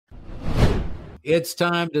It's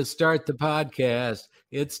time to start the podcast.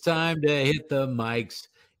 It's time to hit the mics.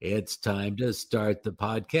 It's time to start the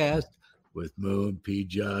podcast with Moon,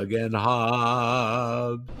 Pjugg, and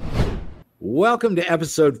Hobbs. Welcome to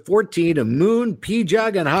episode 14 of Moon,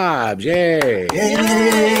 Pjugg, and Hobbs. Yay! Yay!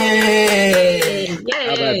 Yay!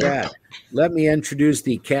 How about that? Let me introduce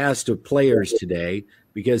the cast of players today,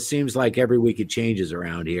 because it seems like every week it changes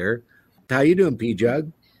around here. How you doing,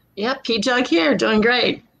 Pjugg? Yeah, Pjugg here, doing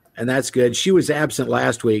great. And that's good. She was absent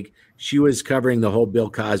last week. She was covering the whole Bill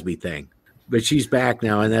Cosby thing, but she's back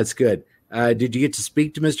now, and that's good. Did you get to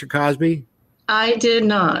speak to Mr. Cosby? I did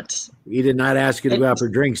not. He did not ask you to go out for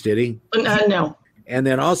drinks, did he? No. And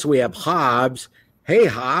then also we have Hobbs. Hey,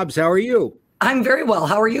 Hobbs, how are you? I'm very well.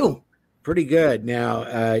 How are you? Pretty good.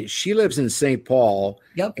 Now, she lives in St. Paul,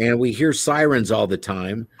 Yep. and we hear sirens all the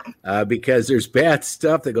time because there's bad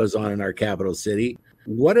stuff that goes on in our capital city.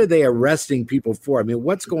 What are they arresting people for? I mean,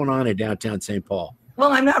 what's going on in downtown St. Paul?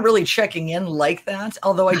 Well, I'm not really checking in like that,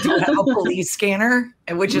 although I do have a police scanner,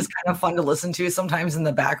 which is kind of fun to listen to sometimes in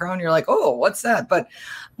the background. You're like, oh, what's that? But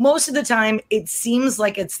most of the time, it seems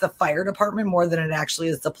like it's the fire department more than it actually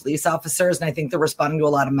is the police officers. And I think they're responding to a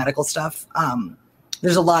lot of medical stuff.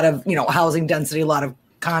 There's a lot of, housing density, a lot of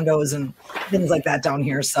condos and things like that down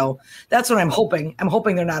here. So that's what I'm hoping. I'm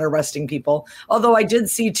hoping they're not arresting people. Although I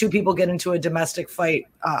did see 2 people get into a domestic fight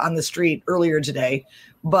on the street earlier today,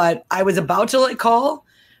 but I was about to call,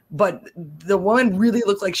 but the woman really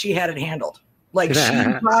looked like she had it handled. Like she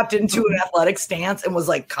dropped into an athletic stance and was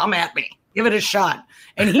like, come at me, give it a shot.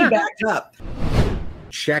 And he backed up.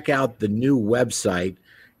 Check out the new website,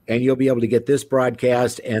 and you'll be able to get this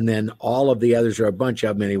broadcast and then all of the others, or a bunch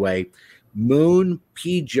of them anyway. Moon,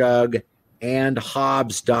 Pjugg, and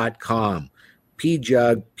Hobbs.com.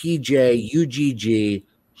 Pjugg, Pjugg,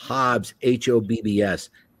 Hobbs, Hobbs.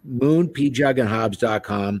 Moon, Pjugg, and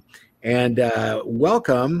Hobbs.com. And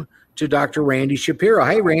welcome to Dr. Randy Shapiro.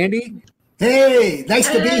 Hey, Randy. Hey, nice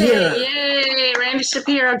to be here. Yay, Randy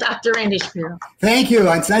Shapiro, Dr. Randy Shapiro. Thank you.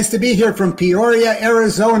 It's nice to be here from Peoria,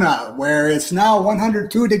 Arizona, where it's now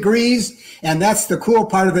 102 degrees, and that's the cool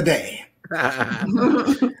part of the day.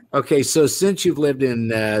 Okay, so since you've lived in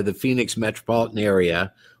the Phoenix metropolitan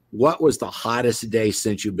area, what was the hottest day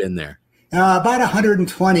since you've been there? About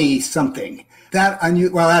 120 something.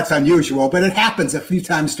 That's unusual, but it happens a few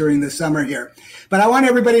times during the summer here. But I want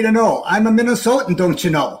everybody to know I'm a Minnesotan, don't you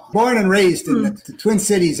know? Born and raised in the Twin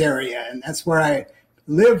Cities area, and that's where I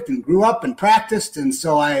lived and grew up and practiced, and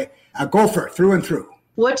so I gopher through and through.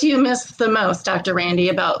 What do you miss the most, Dr. Randy,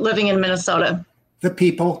 about living in Minnesota? The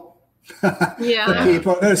people. Yeah. The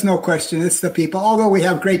people. There's no question. It's the people. Although we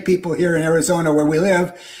have great people here in Arizona where we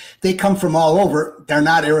live, they come from all over. They're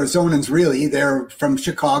not Arizonans really. They're from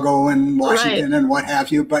Chicago and Washington and what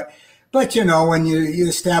have you. But when you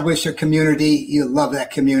establish a community, you love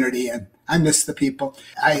that community. And I miss the people.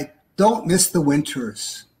 I don't miss the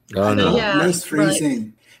winters. Oh, no. I don't miss freezing.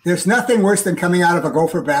 Right. There's nothing worse than coming out of a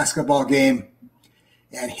Gopher basketball game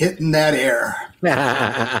and hitting that air.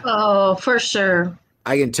 Oh, for sure.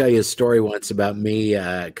 I can tell you a story once about me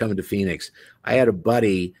coming to Phoenix. I had a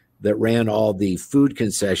buddy that ran all the food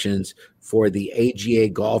concessions for the AGA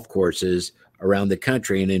golf courses around the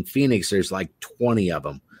country. And in Phoenix, there's like 20 of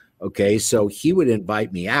them. Okay, so he would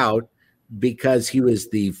invite me out because he was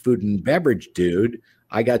the food and beverage dude.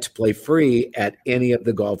 I got to play free at any of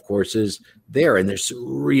the golf courses there. And there's some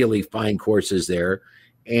really fine courses there.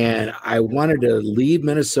 And I wanted to leave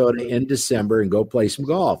Minnesota in December and go play some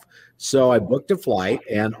golf. So I booked a flight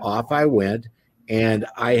and off I went. And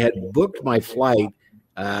I had booked my flight.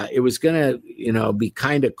 It was going to, be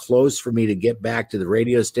kind of close for me to get back to the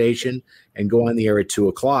radio station and go on the air at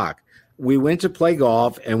 2:00. We went to play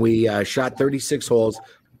golf and we shot 36 holes.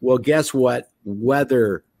 Well, guess what?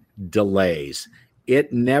 Weather delays.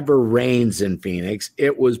 It never rains in Phoenix.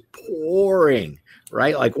 It was pouring,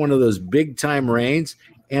 right? Like one of those big time rains.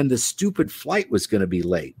 And the stupid flight was going to be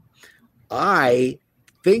late.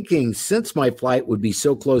 Thinking since my flight would be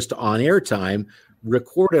so close to on-air time,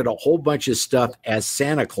 recorded a whole bunch of stuff as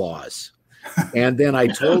Santa Claus. And then I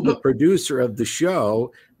told the producer of the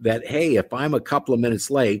show that, hey, if I'm a couple of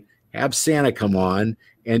minutes late, have Santa come on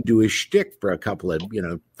and do a shtick for a couple of,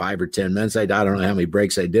 5 or 10 minutes. I don't know how many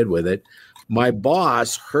breaks I did with it. My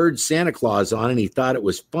boss heard Santa Claus on and he thought it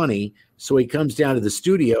was funny. So he comes down to the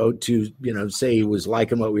studio to, say he was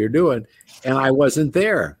liking what we were doing. And I wasn't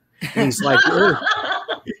there. And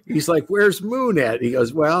he's like, where's Moon at? He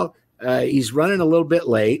goes, well, he's running a little bit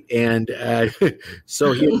late. And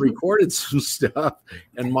so he had recorded some stuff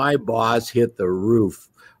and my boss hit the roof.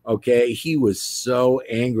 Okay. He was so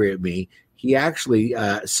angry at me. He actually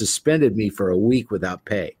suspended me for a week without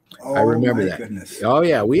pay. Oh, I remember my that. Goodness. Oh,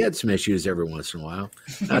 yeah. We had some issues every once in a while.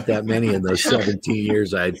 Not that many in those 17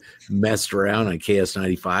 years I'd messed around on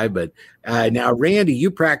KS95. But now, Randy,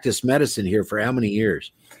 you practiced medicine here for how many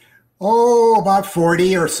years? Oh, about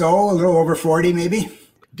 40 or so, a little over 40 maybe.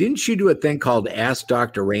 Didn't you do a thing called Ask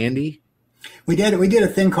Dr. Randy? We did a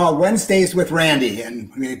thing called Wednesdays with Randy,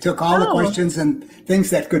 and we took all the questions and things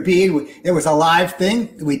that could be. It was a live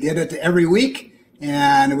thing. We did it every week.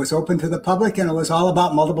 And it was open to the public, and it was all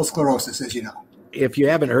about multiple sclerosis, as you know. If you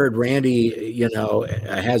haven't heard, Randy,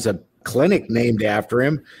 has a clinic named after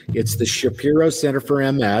him. It's the Shapiro Center for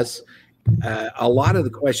MS. A lot of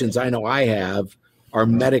the questions I know I have are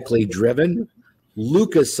medically driven.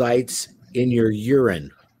 Leukocytes in your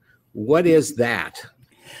urine. What is that?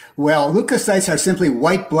 Well, leukocytes are simply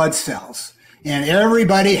white blood cells, and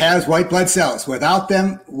everybody has white blood cells. Without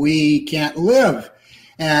them, we can't live.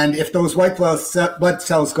 And if those white blood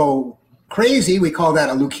cells go crazy, we call that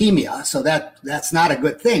a leukemia. So that's not a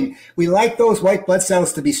good thing. We like those white blood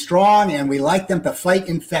cells to be strong, and we like them to fight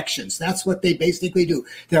infections. That's what they basically do.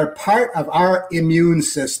 They're part of our immune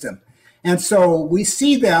system. And so we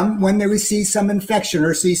see them when we see some infection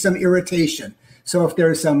or see some irritation. So if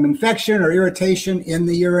there's some infection or irritation in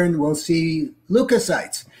the urine, we'll see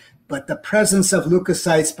leukocytes. But the presence of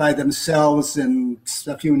leukocytes by themselves in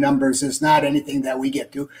a few numbers is not anything that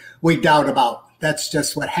we doubt about. That's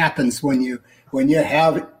just what happens when you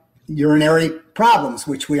have urinary problems,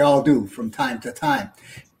 which we all do from time to time,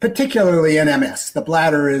 particularly in MS. The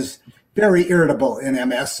bladder is very irritable in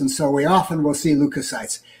MS, and so we often will see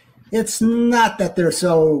leukocytes. It's not that they're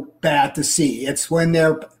so bad to see. It's when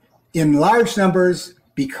they're in large numbers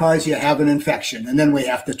because you have an infection, and then we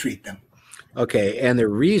have to treat them. Okay, and the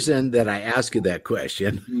reason that I ask you that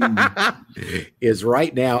question is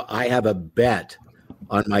right now I have a bet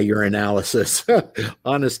on my urinalysis.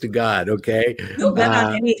 Honest to God, okay? You'll bet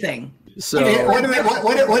on anything. So what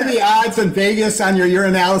are the odds in Vegas on your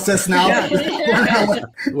urinalysis now?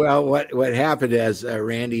 Well, what happened is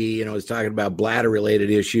Randy, was talking about bladder-related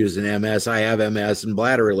issues and MS. I have MS and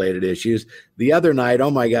bladder-related issues. The other night,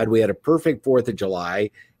 oh my God, we had a perfect 4th of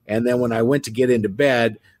July, and then when I went to get into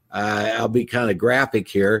bed, I'll be kind of graphic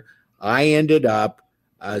here. I ended up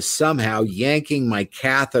somehow yanking my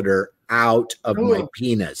catheter out of my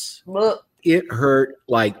penis. It hurt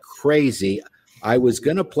like crazy. I was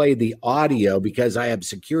going to play the audio because I have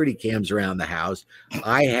security cams around the house.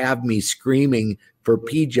 I have me screaming for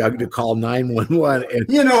Pjugg to call 911.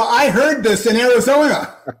 And I heard this in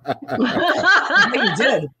Arizona. You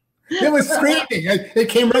did. It was screaming. It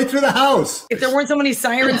came right through the house. If there weren't so many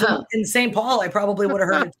sirens in St. Paul, I probably would have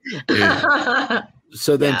heard it.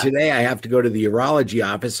 So then today I have to go to the urology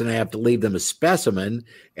office and I have to leave them a specimen.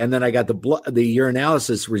 And then I got the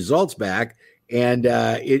urinalysis results back, and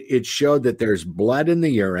it showed that there's blood in the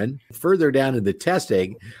urine. Further down in the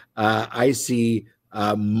testing, I see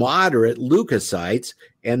moderate leukocytes.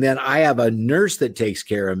 And then I have a nurse that takes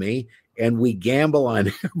care of me, and we gamble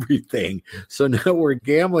on everything. So now we're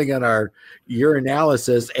gambling on our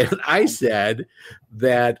urinalysis. And I said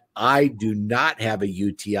that I do not have a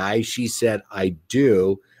UTI. She said, I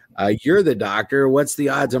do. You're the doctor. What's the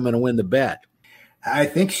odds I'm going to win the bet? I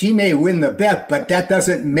think she may win the bet, but that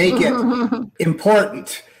doesn't make it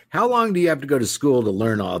important. How long do you have to go to school to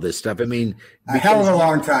learn all this stuff? I mean, a hell of a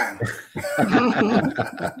long time.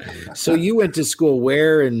 So you went to school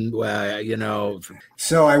where? And,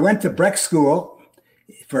 So I went to Breck School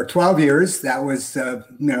for 12 years. That was,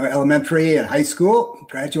 elementary and high school.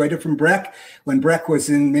 Graduated from Breck. When Breck was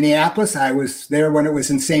in Minneapolis, I was there when it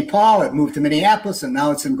was in St. Paul. It moved to Minneapolis, and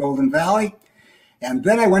now it's in Golden Valley. And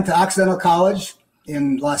then I went to Occidental College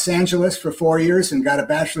in Los Angeles for 4 years and got a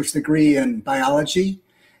bachelor's degree in biology.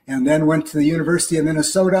 And then went to the University of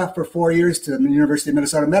Minnesota for 4 years to the University of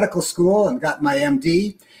Minnesota Medical School and got my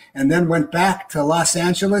MD. And then went back to Los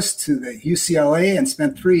Angeles to the UCLA and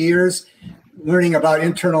spent 3 years learning about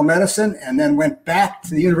internal medicine. And then went back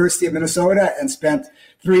to the University of Minnesota and spent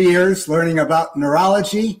 3 years learning about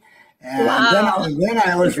neurology. And then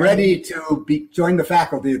I was ready to join the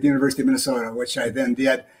faculty at the University of Minnesota, which I then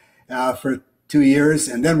did for 2 years,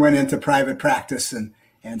 and then went into private practice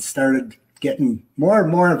and started getting more and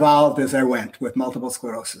more involved as I went with multiple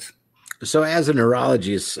sclerosis. So as a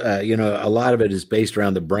neurologist, a lot of it is based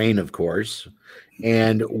around the brain, of course.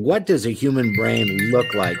 And what does a human brain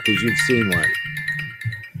look like? Because you've seen one.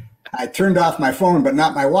 I turned off my phone, but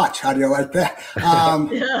not my watch. How do you like that?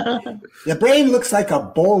 The brain looks like a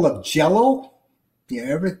bowl of Jell-O.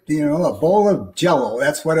 A bowl of Jell-O.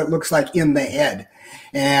 That's what it looks like in the head.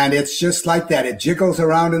 And it's just like that. It jiggles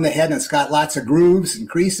around in the head, and it's got lots of grooves and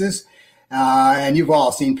creases. And you've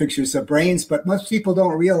all seen pictures of brains, but most people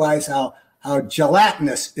don't realize how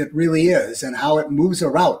gelatinous it really is and how it moves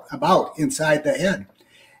about inside the head.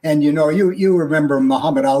 And, you remember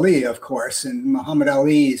Muhammad Ali, of course, and Muhammad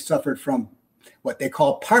Ali suffered from what they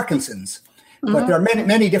call Parkinson's. Mm-hmm. But there are many,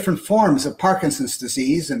 many different forms of Parkinson's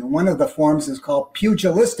disease, and one of the forms is called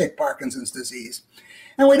pugilistic Parkinson's disease.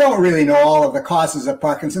 And we don't really know all of the causes of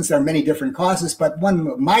Parkinson's. There are many different causes, but one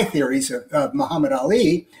of my theories of Muhammad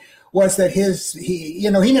Ali was that he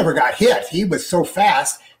never got hit. He was so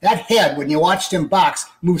fast. That head, when you watched him box,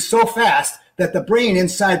 moved so fast that the brain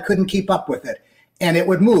inside couldn't keep up with it. And it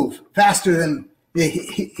would move faster than,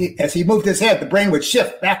 as he moved his head, the brain would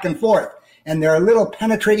shift back and forth. And there are little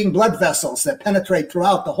penetrating blood vessels that penetrate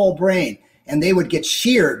throughout the whole brain. And they would get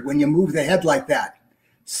sheared when you move the head like that.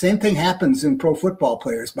 Same thing happens in pro football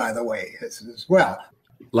players, by the way, as well.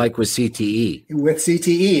 Like with CTE. With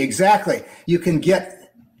CTE, exactly. You can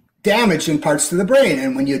get damage in parts to the brain.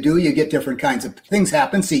 And when you do, you get different kinds of things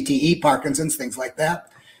happen, CTE, Parkinson's, things like that.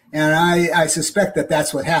 And I suspect that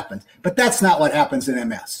that's what happened. But that's not what happens in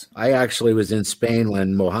MS. I actually was in Spain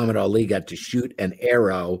when Muhammad Ali got to shoot an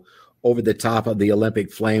arrow over the top of the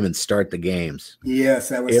Olympic flame and start the games. Yes,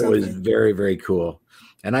 that was something. It was very, very cool.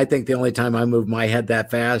 And I think the only time I move my head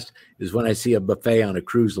that fast is when I see a buffet on a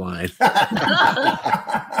cruise line.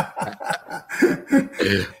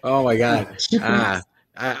 Oh, my God.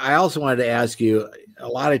 I also wanted to ask you, a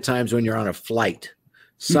lot of times when you're on a flight,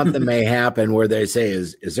 something may happen where they say,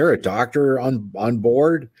 is there a doctor on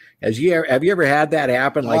board? Have you ever had that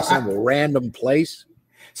happen, like some random place?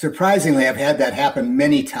 Surprisingly, I've had that happen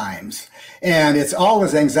many times. And it's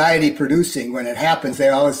always anxiety producing when it happens. They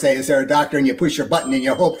always say, is there a doctor? And you push your button and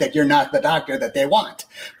you hope that you're not the doctor that they want.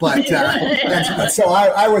 But so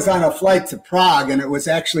I was on a flight to Prague, and it was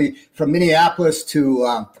actually from Minneapolis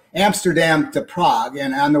to Amsterdam to Prague.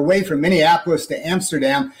 And on the way from Minneapolis to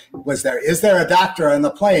Amsterdam, is there a doctor on the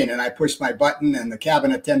plane? And I pushed my button, and the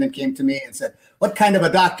cabin attendant came to me and said, what kind of a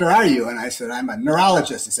doctor are you? And I said, I'm a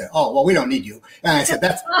neurologist. He said, oh, well, we don't need you. And I said,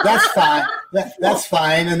 that's fine. That's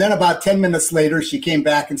fine. And then about 10 minutes later, she came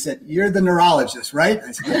back and said, you're the neurologist, right?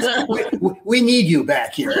 I said, yes, we need you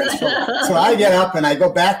back here. And so I get up and I go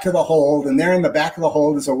back to the hold, and there in the back of the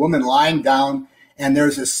hold is a woman lying down, and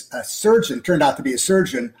there's a surgeon, turned out to be a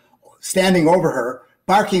surgeon, standing over her,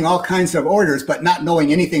 barking all kinds of orders, but not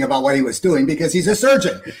knowing anything about what he was doing because he's a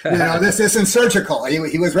surgeon. This isn't surgical.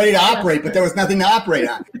 He was ready to operate, but there was nothing to operate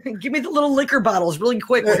on. Give me the little liquor bottles really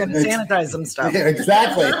quick. We're going to sanitize some stuff. Yeah,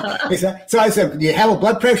 exactly. So I said, do you have a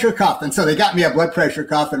blood pressure cuff? And so they got me a blood pressure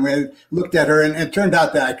cuff, and we looked at her, and it turned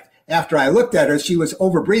out that after I looked at her, she was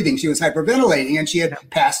overbreathing. She was hyperventilating, and she had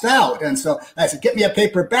passed out. And so I said, get me a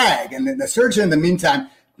paper bag. And then the surgeon, in the meantime,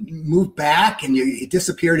 moved back, and he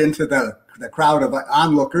disappeared into the crowd of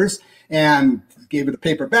onlookers, and gave her the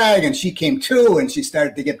paper bag, and she came to, and she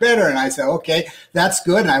started to get better. And I said, okay, that's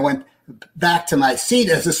good. And I went back to my seat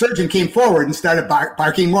as the surgeon came forward and started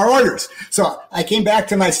barking more orders. So I came back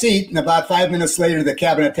to my seat, and about 5 minutes later, the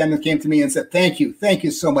cabin attendant came to me and said, thank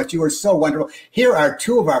you so much. You were so wonderful. Here are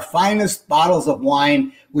 2 of our finest bottles of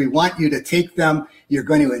wine. We want you to take them. You're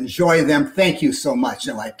going to enjoy them. Thank you so much.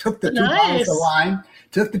 And I took the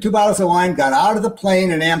 2 bottles of wine, got out of the plane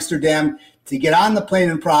in Amsterdam to get on the plane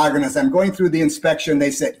in Prague. And as I'm going through the inspection,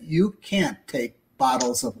 they said, you can't take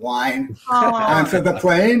bottles of wine onto the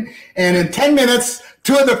plane. And in 10 minutes,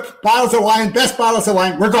 2 of the bottles of wine, best bottles of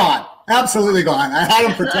wine, were gone. Absolutely gone. I had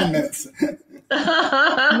them for 10 minutes.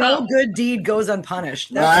 No good deed goes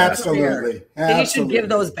unpunished. Absolutely. They should give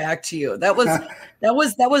those back to you. That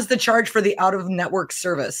was the charge for the out-of-network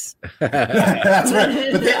service. That's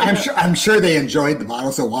right. But I'm sure they enjoyed the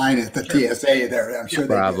bottles of wine at the TSA there. I'm sure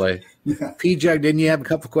probably. They did. Pjugg, didn't you have a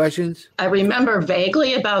couple questions? I remember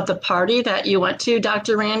vaguely about the party that you went to,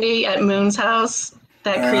 Dr. Randy, at Moon's house.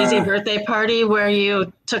 That crazy birthday party where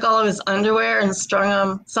you took all of his underwear and strung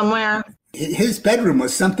them somewhere. His bedroom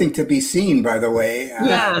was something to be seen, by the way.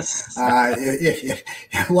 Yes.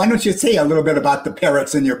 Why don't you say a little bit about the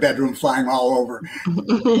parrots in your bedroom flying all over?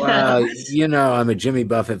 Well, I'm a Jimmy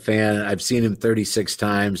Buffett fan. I've seen him 36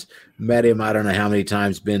 times, met him I don't know how many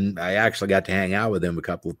times. I actually got to hang out with him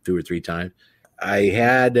 2 or 3 times. I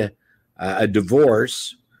had a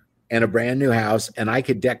divorce and a brand new house, and I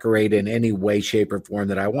could decorate in any way, shape, or form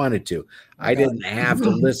that I wanted to. I didn't have to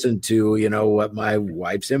listen to, what my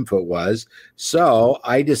wife's input was. So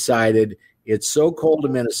I decided it's so cold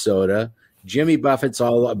in Minnesota. Jimmy Buffett's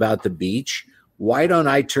all about the beach. Why don't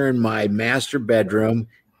I turn my master bedroom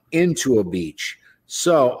into a beach?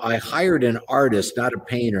 So I hired an artist, not a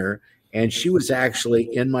painter, and she was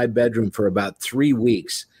actually in my bedroom for about 3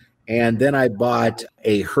 weeks. And then I bought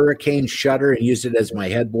a hurricane shutter and used it as my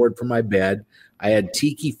headboard for my bed. I had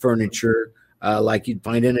tiki furniture like you'd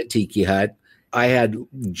find in a tiki hut. I had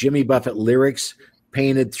Jimmy Buffett lyrics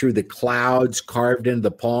painted through the clouds, carved into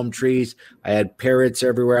the palm trees. I had parrots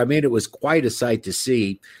everywhere. I mean, it was quite a sight to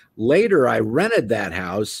see. Later, I rented that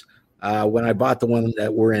house when I bought the one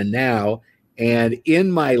that we're in now. And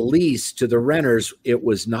in my lease to the renters, it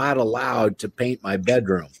was not allowed to paint my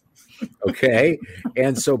bedroom. Okay.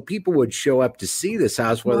 And so people would show up to see this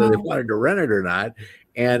house, whether they wanted to rent it or not.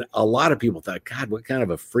 And a lot of people thought, God, what kind of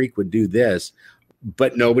a freak would do this?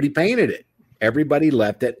 But nobody painted it. Everybody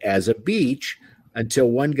left it as a beach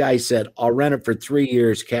until one guy said, I'll rent it for 3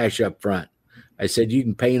 years, cash up front. I said, you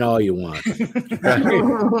can paint all you want. Right?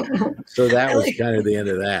 So that was kind of the end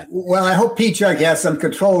of that. Well, I hope Pjugg has some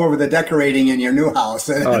control over the decorating in your new house.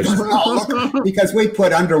 Because we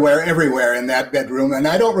put underwear everywhere in that bedroom. And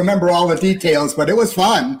I don't remember all the details, but it was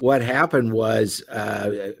fun. What happened was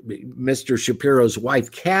Mr. Shapiro's wife,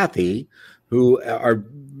 Kathy, who are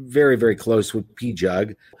very, very close with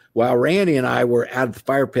Pjugg, while Randy and I were out of the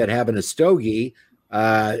fire pit having a stogie,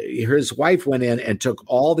 his wife went in and took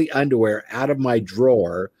all the underwear out of my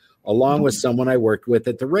drawer, along with someone I worked with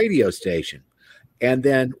at the radio station. And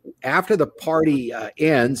then after the party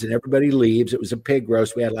ends and everybody leaves, it was a pig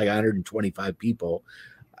roast. We had like 125 people.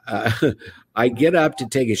 I get up to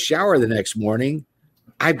take a shower the next morning.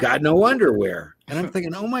 I've got no underwear. And I'm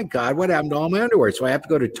thinking, oh my God, what happened to all my underwear? So I have to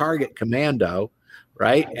go to Target Commando,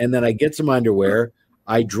 right? And then I get some underwear.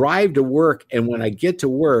 I drive to work, and when I get to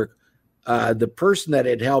work, the person that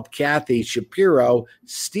had helped Kathy Shapiro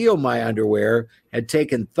steal my underwear had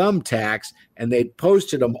taken thumbtacks, and they'd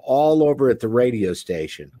posted them all over at the radio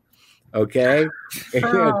station. Okay, and,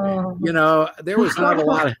 you know, there was not a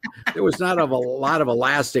lot of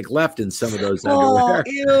elastic left in some of those underwear.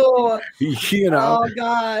 Oh, ew. You know, oh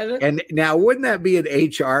God. And now, wouldn't that be an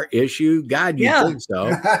HR issue? God, you think so?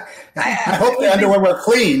 I hope the underwear were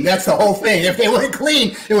clean. That's the whole thing. If they weren't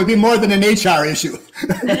clean, it would be more than an HR issue.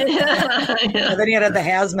 And then you had the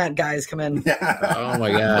hazmat guys come in. Oh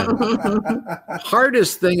my God.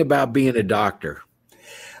 Hardest thing about being a doctor.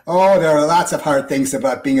 Oh, there are lots of hard things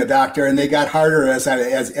about being a doctor, and they got harder as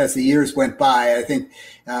the years went by. I think,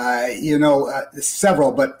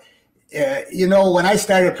 several. But when I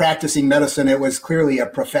started practicing medicine, it was clearly a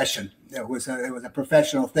profession. It was a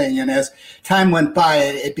professional thing, and as time went by,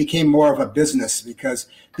 it became more of a business because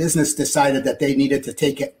business decided that they needed to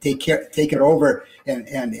take it over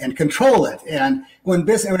and control it. And when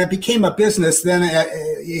it became a business, then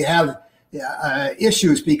you have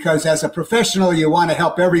issues because as a professional, you want to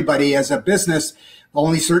help everybody. As a business,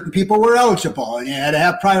 only certain people were eligible, and you had to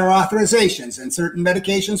have prior authorizations, and certain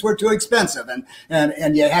medications were too expensive,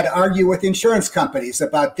 and you had to argue with insurance companies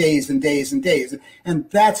about days and days and days. And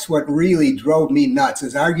that's what really drove me nuts,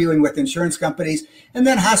 is arguing with insurance companies. And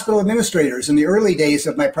then hospital administrators. In the early days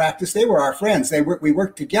of my practice, they were our friends. We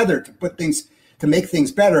worked together to make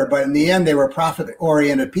things better, but in the end, they were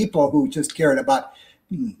profit-oriented people who just cared about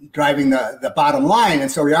driving the bottom line.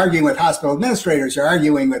 And so you're arguing with hospital administrators, you're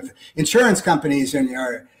arguing with insurance companies, and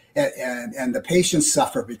the patients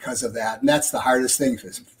suffer because of that. And that's the hardest thing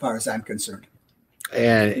as far as I'm concerned.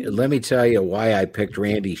 And let me tell you why I picked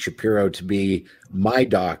Randy Shapiro to be my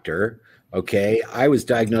doctor. Okay. I was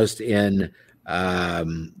diagnosed in,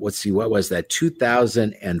 what was that?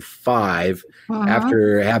 2005,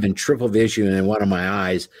 after having triple vision in one of my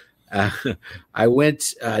eyes. I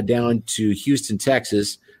went down to Houston,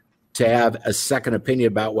 Texas to have a second opinion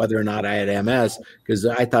about whether or not I had MS, because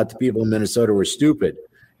I thought the people in Minnesota were stupid.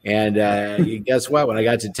 And guess what? When I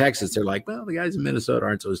got to Texas, they're like, well, the guys in Minnesota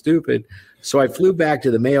aren't so stupid. So I flew back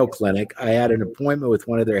to the Mayo Clinic. I had an appointment with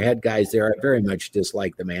one of their head guys there. I very much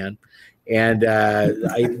dislike the man. And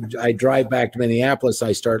I drive back to Minneapolis.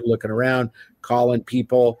 I start looking around, calling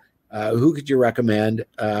people. Who could you recommend,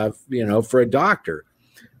 for a doctor?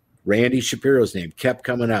 Randy Shapiro's name kept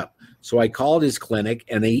coming up. So I called his clinic,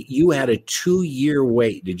 and you had a 2-year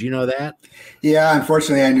wait. Did you know that? Yeah,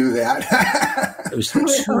 unfortunately, I knew that. It was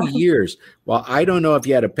 2 years. Well, I don't know if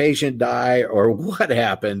you had a patient die or what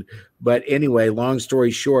happened. But anyway, long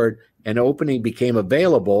story short, an opening became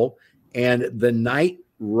available. And the night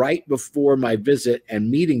right before my visit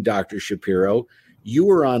and meeting Dr. Shapiro, you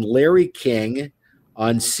were on Larry King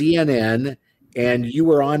on CNN, and you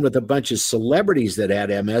were on with a bunch of celebrities that had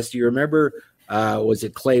MS. Do you remember? Was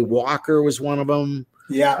it Clay Walker was one of them?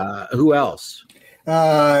 Yeah. Who else?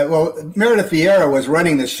 Well, Meredith Vieira was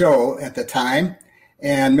running the show at the time.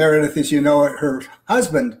 And Meredith, as you know, her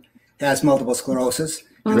husband has multiple sclerosis.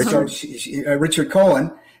 Richard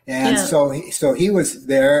Cohen. And so he was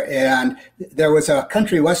there, and there was a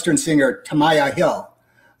country western singer, Tamaya Hill,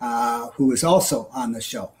 who was also on the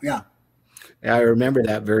show. Yeah. I remember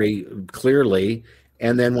that very clearly.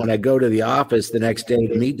 And then when I go to the office the next day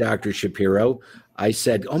to meet Dr. Shapiro, I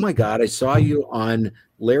said, oh my God, I saw you on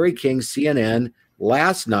Larry King's CNN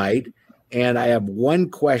last night, and I have one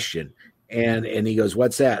question. And he goes,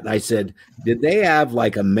 what's that? And I said, did they have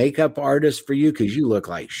like a makeup artist for you? Because you look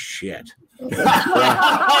like shit.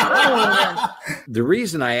 The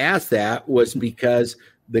reason I asked that was because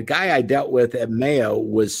the guy I dealt with at Mayo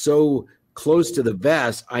was so close to the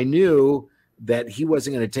vest, I knew that he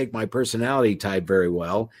wasn't going to take my personality type very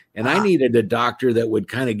well. And I needed a doctor that would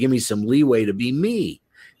kind of give me some leeway to be me.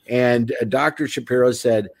 And Dr. Shapiro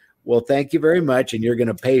said, well, thank you very much. And you're going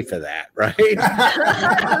to pay for that. Right.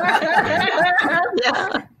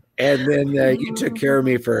 Yeah. And then you took care of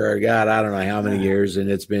me for, God, I don't know how many years.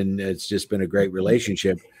 And it's just been a great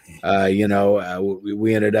relationship.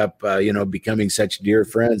 We ended up, becoming such dear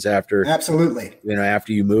friends after. Absolutely.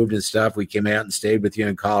 After you moved and stuff, we came out and stayed with you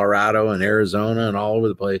in Colorado and Arizona and all over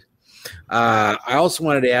the place. I also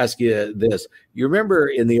wanted to ask you this. You remember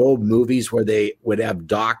in the old movies where they would have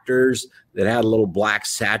doctors that had a little black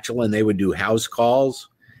satchel and they would do house calls?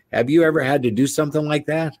 Have you ever had to do something like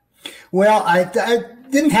that? Well, I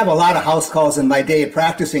didn't have a lot of house calls in my day of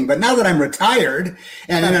practicing, but now that I'm retired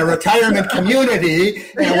and in a retirement community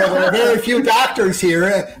and with very few doctors here,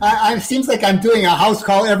 it seems like I'm doing a house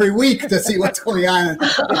call every week to see what's going on.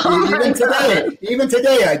 Even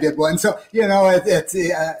today I did one. So,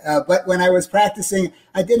 but when I was practicing,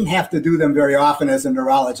 I didn't have to do them very often as a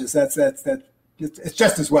neurologist. It's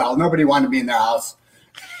just as well. Nobody wanted to be in their house.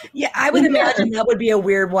 Yeah, I would imagine that would be a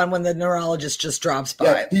weird one when the neurologist just drops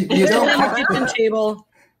by. Yeah, you don't have a different table.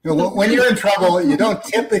 When you're in trouble, you don't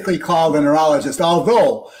typically call the neurologist.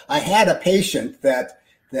 Although I had a patient that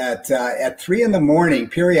at 3 a.m,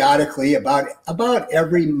 periodically, about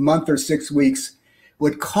every month or 6 weeks,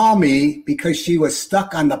 would call me because she was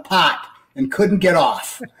stuck on the pot and couldn't get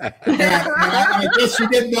off. And I guess she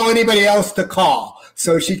didn't know anybody else to call.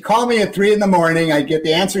 So she'd call me at 3 a.m. I'd get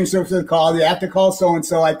the answering service of the call. You have to call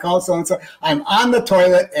so-and-so. I'd call so-and-so. I'm on the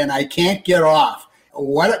toilet and I can't get off.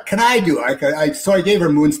 What can I do? So I gave her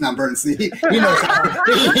Moon's number and see, he knows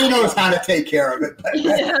how to take care of it. But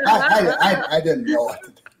I didn't know what to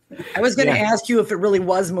do. I was going to ask you if it really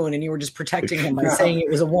was Moon and you were just protecting him by saying it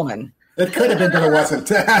was a woman. It could have been, but it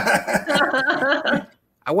wasn't.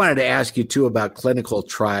 I wanted to ask you too about clinical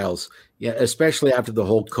trials, especially after the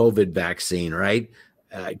whole COVID vaccine, right?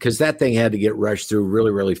 Because that thing had to get rushed through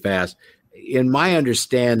really, really fast. In my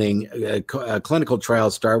understanding, clinical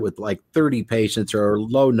trials start with like 30 patients or a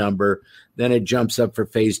low number, then it jumps up for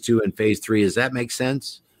phase 2 and phase 3. Does that make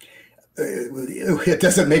sense? It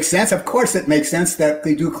doesn't make sense. Of course it makes sense that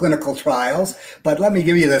they do clinical trials, but let me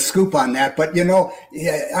give you the scoop on that. But,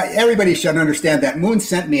 everybody should understand that Moon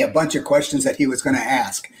sent me a bunch of questions that he was going to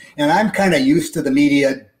ask. And I'm kind of used to the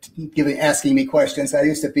media asking me questions. I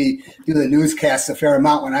used to do the newscasts a fair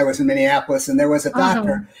amount when I was in Minneapolis, and there was a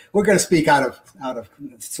doctor. We're going to speak out of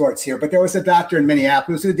sorts here, but there was a doctor in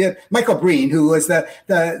Minneapolis who did, Michael Breen, who was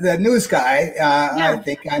the news guy, I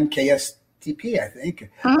think on KSTP, I think.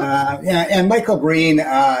 And Michael Breen,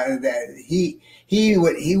 he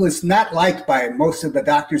was not liked by most of the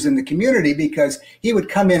doctors in the community because he would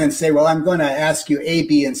come in and say, well, I'm going to ask you A,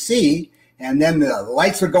 B, and C. And then the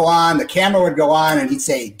lights would go on, the camera would go on, and he'd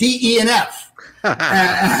say D, E, and F.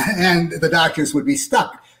 And the doctors would be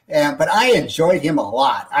stuck. But I enjoyed him a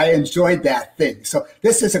lot. I enjoyed that thing. So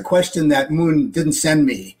this is a question that Moon didn't send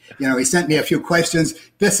me. He sent me a few questions.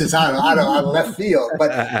 This is out of left field, but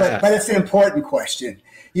it's an important question.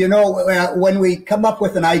 When we come up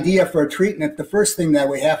with an idea for a treatment, the first thing that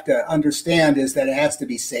we have to understand is that it has to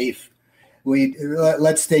be safe.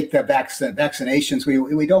 Let's take the vaccinations.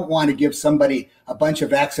 We don't want to give somebody a bunch of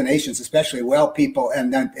vaccinations, especially well people,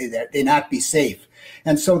 and then they not be safe.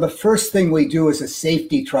 And so the first thing we do is a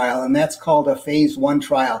safety trial, and that's called a phase 1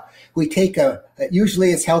 trial. We take usually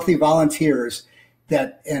it's healthy volunteers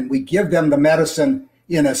and we give them the medicine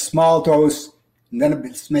in a small dose, and then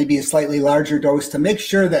it's maybe a slightly larger dose to make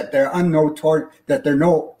sure that there are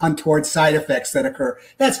no untoward side effects that occur.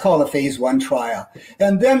 That's called a phase 1 trial.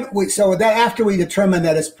 And then after we determine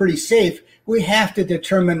that it's pretty safe, we have to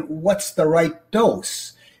determine what's the right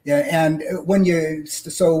dose. And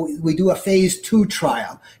so we do a phase 2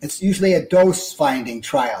 trial. It's usually a dose finding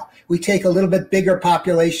trial. We take a little bit bigger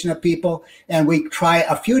population of people and we try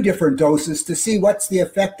a few different doses to see what's the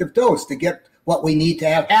effective dose to get what we need to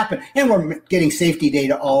have happen. And we're getting safety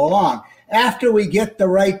data all along. After we get the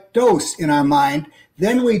right dose in our mind,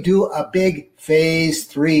 Then we do a big phase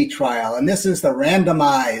 3 trial. And this is the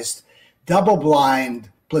randomized, double-blind,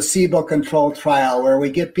 placebo-controlled trial where we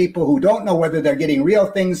get people who don't know whether they're getting real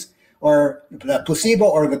things or the placebo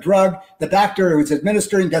or the drug. The doctor who's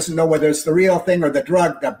administering doesn't know whether it's the real thing or the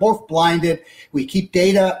drug. They're both blinded. We keep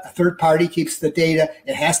data. A third party keeps the data.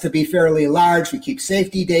 It has to be fairly large. We keep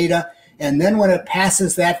safety data. And then when it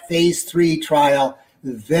passes that phase 3 trial,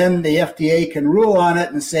 then the FDA can rule on it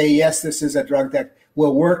and say, yes, this is a drug that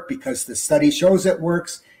will work because the study shows it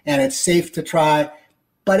works and it's safe to try,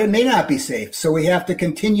 but it may not be safe. So we have to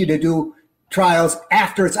continue to do trials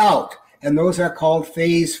after it's out. And those are called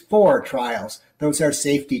phase 4 trials. Those are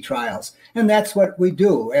safety trials. And that's what we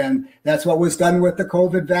do. And that's what was done with the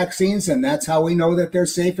COVID vaccines. And that's how we know that they're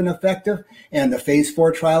safe and effective. And the phase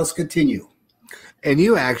 4 trials continue. And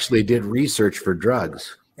you actually did research for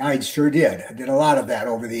drugs. I sure did. I did a lot of that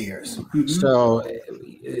over the years. Mm-hmm. So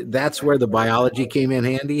that's where the biology came in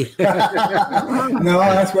handy? No,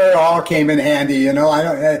 that's where it all came in handy. You know,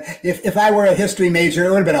 if I were a history major, it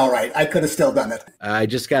would have been all right. I could have still done it. I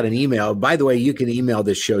just got an email. By the way, you can email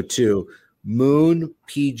this show too. Moon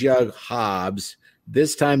Pjugg Hobbs.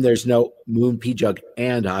 This time there's no Moon Pjugg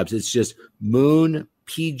and Hobbs. It's just Moon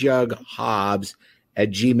Pjugg Hobbs at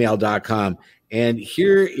gmail.com. And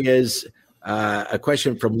here is a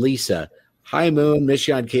question from Lisa. Hi, Moon. Miss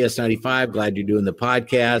you on KS95. Glad you're doing the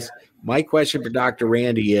podcast. My question for Dr.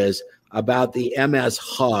 Randy is about the MS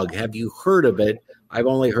hug. Have you heard of it? I've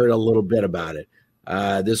only heard a little bit about it.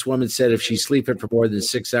 This woman said if she's sleeping for more than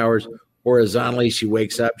 6 hours horizontally, she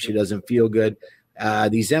wakes up, she doesn't feel good.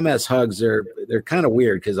 These MS hugs, they're kind of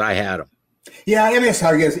weird because I had them. Yeah, MS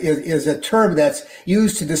hug is a term that's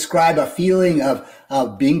used to describe a feeling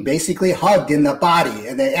of being basically hugged in the body,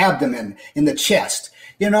 in the abdomen, in the chest.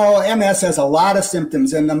 You know, MS has a lot of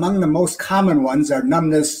symptoms, and among the most common ones are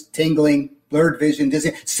numbness, tingling, blurred vision,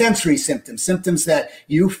 dizzy, sensory symptoms that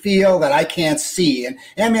you feel that I can't see. And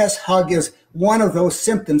MS hug is one of those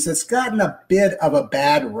symptoms that's gotten a bit of a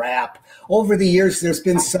bad rap. Over the years, there's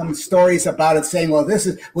been some stories about it saying, well, this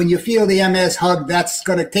is when you feel the MS hug, that's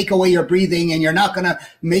going to take away your breathing and you're not going to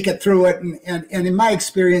make it through it. And in my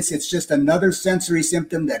experience, it's just another sensory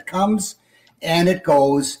symptom that comes and it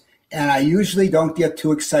goes. And I usually don't get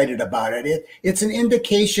too excited about it. It's an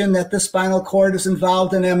indication that the spinal cord is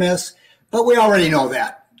involved in MS, but we already know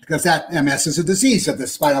that because that MS is a disease of the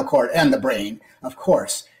spinal cord and the brain, of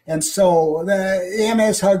course. And so the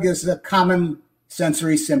MS hug is a common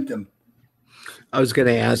sensory symptom. I was going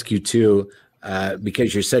to ask you too,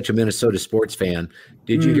 because you're such a Minnesota sports fan.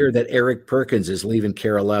 Did you hear that Eric Perkins is leaving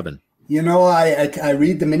KARE 11? You know, I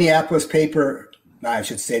read the Minneapolis paper, I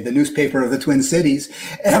should say the newspaper of the Twin Cities,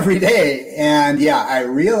 every day. And yeah, I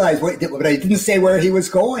realized, but I didn't say where he was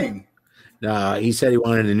going. No, he said he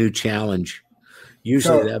wanted a new challenge.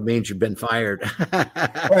 Usually that means you've been fired.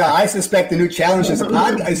 Well, I suspect the new challenge is a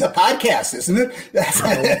podcast, isn't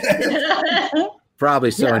it?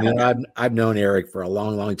 Probably so. Yeah. And you know, I've known Eric for a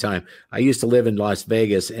long, long time. I used to live in Las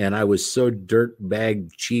Vegas, and I was so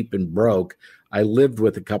dirtbag cheap and broke. I lived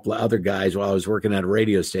with a couple of other guys while I was working at a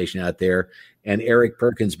radio station out there. And Eric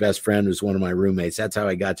Perkins' best friend was one of my roommates. That's how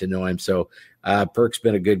I got to know him. So Perk's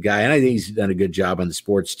been a good guy, and I think he's done a good job on the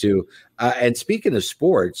sports too. And speaking of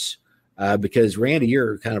sports, because Randy,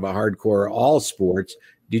 you're kind of a hardcore all sports.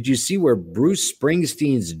 Did you see where Bruce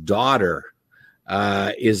Springsteen's daughter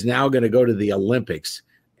is now going to go to the Olympics?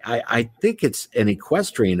 I think it's an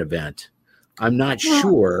equestrian event. I'm not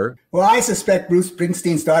sure. Well, I suspect Bruce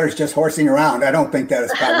Springsteen's daughter's just horsing around. I don't think that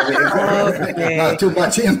is probably too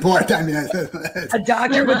much import. I mean, a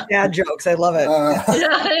doctor with dad jokes. I love it.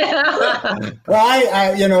 Well,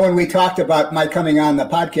 I you know, when we talked about my coming on the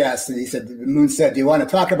podcast, and he said, Moon said, do you want to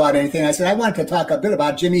talk about anything? I said, I wanted to talk a bit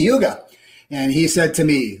about Jimmy Pjugg. And he said to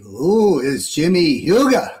me, who is Jimmy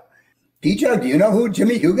Pjugg? Pjugg, do you know who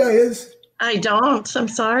Jimmy Pjugg is? I don't. I'm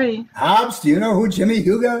sorry. Hobbs, do you know who Jimmy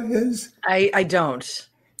Pjugg is? I don't.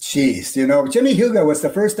 Jeez, you know, Jimmy Pjugg was the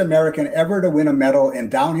first American ever to win a medal in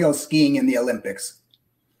downhill skiing in the Olympics.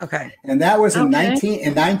 Okay. And that was in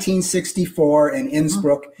 1964 in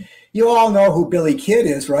Innsbruck. You all know who Billy Kidd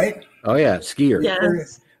is, right? Oh, yeah, skier.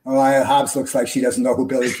 Yes. Oh, Hobbs looks like she doesn't know who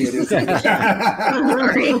Billy Kidd is. He was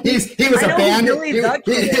a bandit. He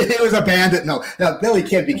was a bandit. No, Billy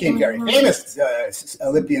Kidd became very famous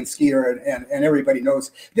Olympian skier, and everybody knows.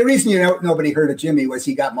 The reason nobody heard of Jimmy was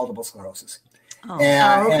he got multiple sclerosis.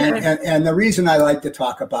 And the reason I like to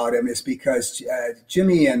talk about him is because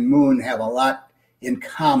Jimmy and Moon have a lot in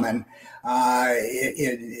common.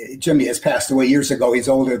 Jimmy has passed away years ago. He's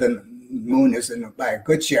older than Moon is by a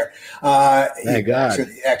good share. Thank God.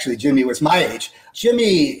 Actually, Jimmy was my age.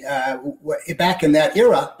 Jimmy, back in that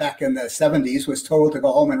era, back in the 70s, was told to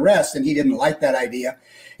go home and rest, and he didn't like that idea.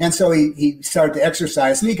 And so he started to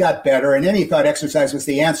exercise, and he got better. And then he thought exercise was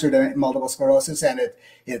the answer to multiple sclerosis, and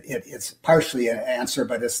it's partially an answer,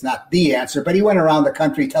 but it's not the answer. But he went around the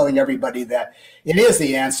country telling everybody that it is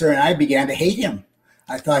the answer, and I began to hate him.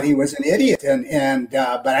 I thought he was an idiot,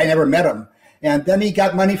 but I never met him. And then he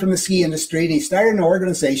got money from the ski industry, and he started an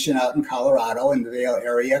organization out in Colorado in the Vail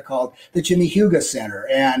area called the Jimmy Pjugg Center.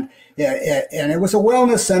 And it was a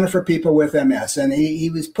wellness center for people with MS. And he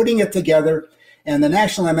was putting it together. And the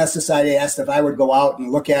National MS Society asked if I would go out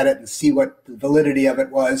and look at it and see what the validity of it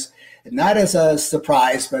was, not as a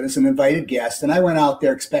surprise, but as an invited guest. And I went out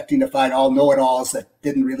there expecting to find all know-it-alls that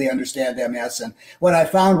didn't really understand MS. And what I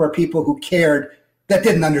found were people who cared that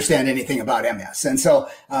didn't understand anything about MS. And so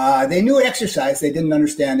they knew exercise, they didn't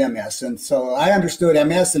understand MS. And so I understood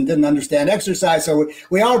MS and didn't understand exercise. So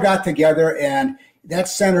we all got together, and that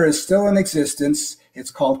center is still in existence. It's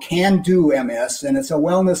called Can Do MS, and it's a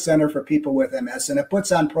wellness center for people with MS. And it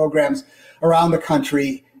puts on programs around the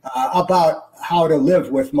country about how to live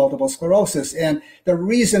with multiple sclerosis. And the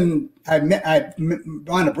reason I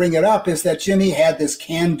want to bring it up is that Jimmy had this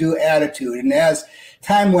can-do attitude. And as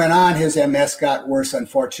time went on, his MS got worse,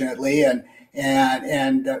 unfortunately, and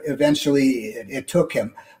eventually it took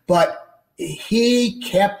him. But he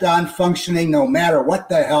kept on functioning no matter what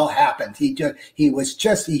the hell happened. He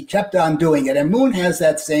kept on doing it. And Moon has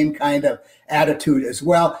that same kind of attitude as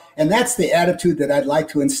well. And that's the attitude that I'd like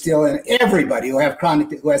to instill in everybody who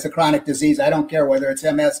has a chronic disease. I don't care whether it's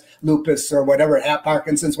MS, lupus, or whatever,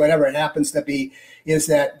 Parkinson's, whatever it happens to be, is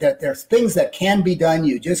that there's things that can be done.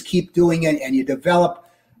 You just keep doing it, and you develop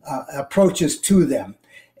approaches to them.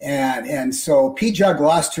 And so Pjugg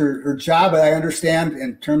lost her job, I understand,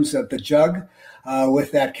 in terms of the jug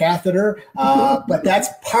with that catheter. But that's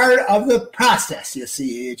part of the process, you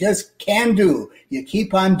see. You just can do. You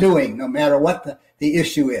keep on doing, no matter what the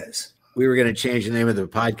issue is. We were going to change the name of the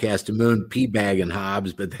podcast to Moon, Pjugg, and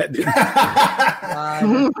Hobbs, but that didn't.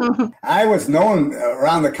 I was known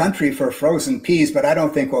around the country for frozen peas, but I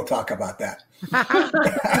don't think we'll talk about that.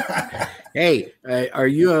 Hey, are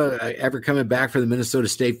you ever coming back for the Minnesota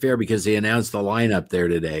State Fair? Because they announced the lineup there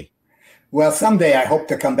today. Well, someday I hope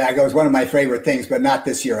to come back. It was one of my favorite things, but not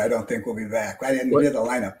this year. I don't think we'll be back. I didn't hear the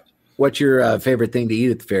lineup. What's your favorite thing to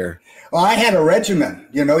eat at the fair? Well, I had a regimen.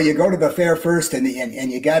 You know, you go to the fair first, and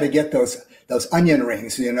you got to get those onion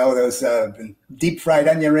rings. You know, those deep fried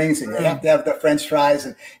onion rings, and you have to have the French fries,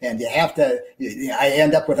 and you have to. I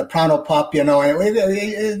end up with a pronto pup. You know, and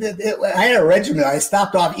I had a regimen. I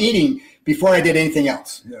stopped off eating before I did anything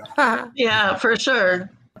else. Yeah, yeah, for sure.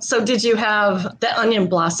 So did you have the onion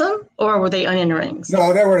blossom, or were they onion rings?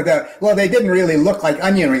 No, they didn't really look like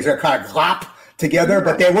onion rings. They're kind of glop together,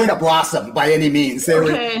 but they weren't a blossom by any means. They were,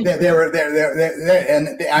 and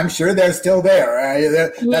I'm sure they're still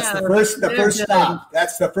there. That's the first stop.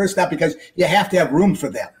 That's the first stop, because you have to have room for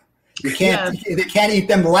them. You can't, they can't eat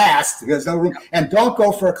them last. There's no room. And don't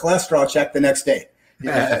go for a cholesterol check the next day.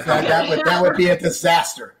 That would be a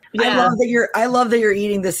disaster. Yeah. I love that you're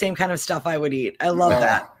eating the same kind of stuff I would eat. I love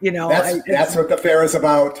that. You know, that's what the fair is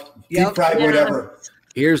about. Deep fried whatever.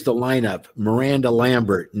 Here's the lineup: Miranda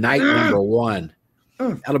Lambert, night number 1.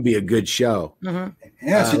 That'll be a good show. Mm-hmm.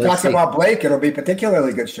 Yeah, she talks about Blake. It'll be a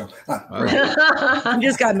particularly good show. Right. He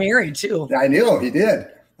just got married too. I knew he did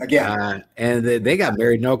again. And they got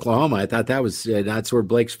married in Oklahoma. I thought that was that's where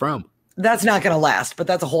Blake's from. That's not going to last, but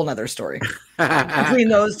that's a whole nother story. Between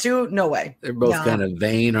those two, no way. They're both kind of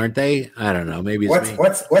vain, aren't they? I don't know. Maybe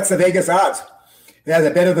it's what's the Vegas odds? Yeah,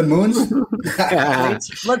 the better than Moon's.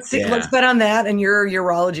 Let's see. Let's bet on that and your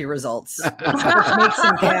urology results. Let's make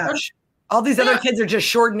some cash. All these other kids are just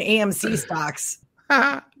short in AMC stocks.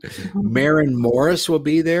 Maren Morris will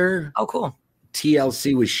be there. Oh, cool.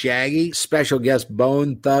 TLC with Shaggy. Special guest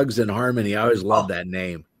Bone Thugs and Harmony. I always love that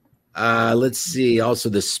name. Let's see. Also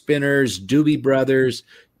the Spinners, Doobie Brothers,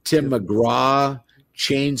 Tim McGraw,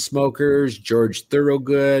 Chainsmokers, George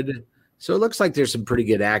Thorogood. So it looks like there's some pretty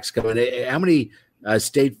good acts coming. How many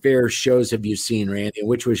State Fair shows have you seen, Randy? And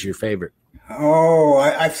which was your favorite? Oh,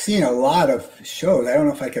 I've seen a lot of shows. I don't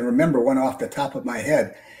know if I can remember one off the top of my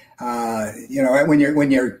head. You know,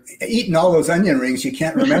 when you're eating all those onion rings, you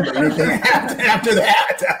can't remember anything after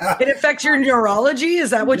that. It affects your neurology?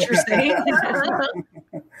 Is that what you're saying?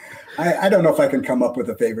 I don't know if I can come up with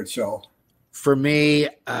a favorite show. For me,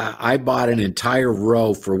 I bought an entire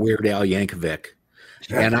row for Weird Al Yankovic.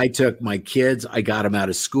 And I took my kids, I got them out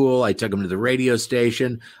of school. I took them to the radio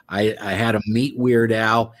station. I had them meet Weird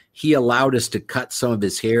Al. He allowed us to cut some of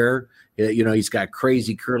his hair He's got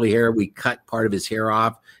crazy curly hair. We cut part of his hair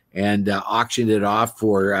off and auctioned it off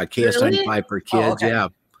for KS95 for kids. Oh, okay. Yeah.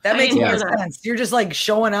 That makes more sense. You're just like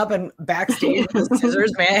showing up and backstage with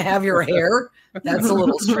scissors. May I have your hair? That's a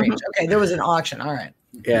little strange. Okay, there was an auction. All right.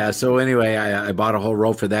 Yeah. So anyway, I bought a whole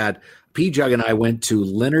roll for that. Pjugg and I went to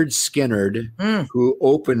Leonard Skinnard, who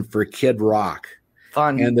opened for Kid Rock.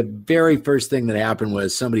 Fun. And the very first thing that happened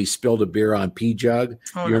was somebody spilled a beer on Pjugg.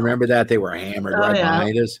 You remember that? They were hammered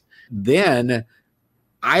behind us. Then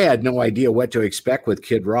I had no idea what to expect with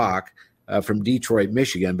Kid Rock from Detroit,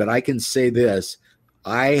 Michigan. But I can say this.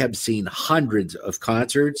 I have seen hundreds of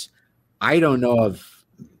concerts. I don't know of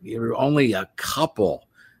only a couple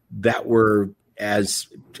that were as,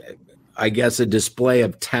 I guess, a display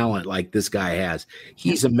of talent like this guy has.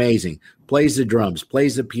 He's amazing. Plays the drums,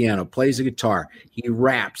 plays the piano, plays the guitar. He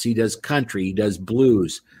raps. He does country. He does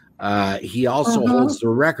blues. He also holds the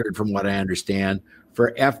record, from what I understand,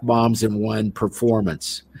 for F-bombs in one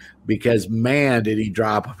performance. Because, man, did he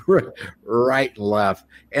drop right and left.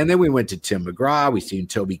 And then we went to Tim McGraw. We seen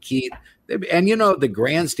Toby Keith. And, the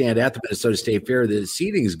grandstand at the Minnesota State Fair, the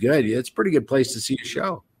seating is good. It's a pretty good place to see a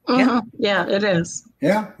show. Yeah, it is.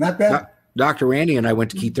 Yeah, not bad. Dr. Randy and I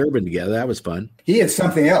went to Keith Urban together. That was fun. He is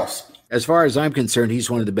something else. As far as I'm concerned, he's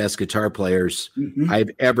one of the best guitar players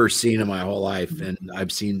I've ever seen in my whole life. And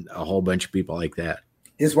I've seen a whole bunch of people like that.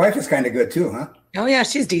 His wife is kind of good, too, huh? Oh, yeah,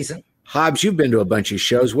 she's decent. Hobbs, you've been to a bunch of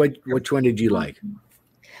shows. Which one did you like?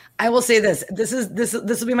 I will say this. This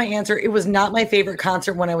will be my answer. It was not my favorite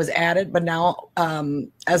concert when I was at it, but now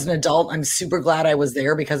as an adult, I'm super glad I was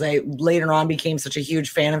there because I later on became such a huge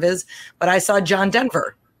fan of his. But I saw John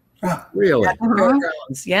Denver. Oh, really?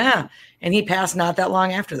 Yeah. And he passed not that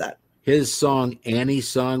long after that. His song, Annie's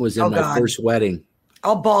Song, was in my first wedding.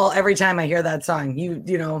 I'll bawl every time I hear that song. You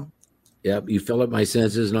know. Yep. You fill up my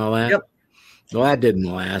senses and all that. Yep. Well, that didn't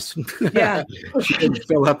last. Yeah. She didn't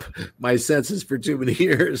fill up my senses for too many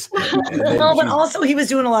years. No, but also he was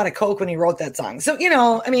doing a lot of coke when he wrote that song. So,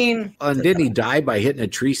 I mean. And didn't he die by hitting a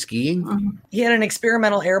tree skiing? He had an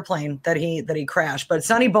experimental airplane that he crashed. But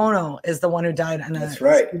Sonny Bono is the one who died in a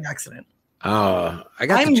skiing accident. Oh,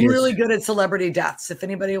 I'm really good at celebrity deaths. If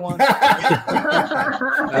anybody wants to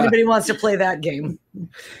play that game.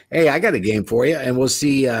 Hey, I got a game for you, and we'll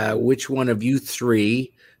see which one of you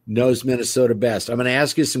three knows Minnesota best. I'm going to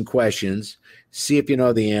ask you some questions. See if you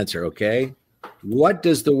know the answer, okay? What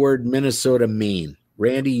does the word Minnesota mean?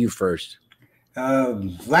 Randy, you first.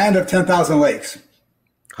 Land of 10,000 lakes.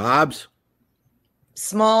 Hobbs?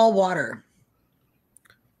 Small water.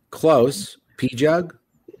 Close. Pjugg?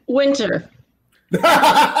 Winter.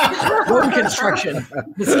 Road construction.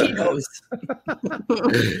 Mosquitoes.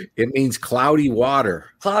 It means cloudy water.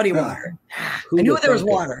 Cloudy water. I knew there was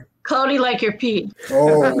water. Cloudy like your pee.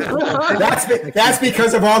 Oh, that's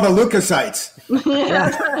because of all the leukocytes.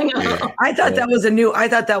 Yeah, I know. I thought that was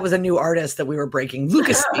a new artist that we were breaking.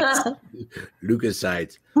 Leukocytes.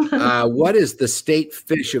 Leukocytes. What is the state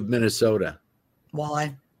fish of Minnesota?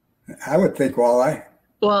 Walleye. I would think walleye.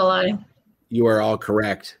 Walleye. You are all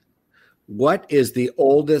correct. What is the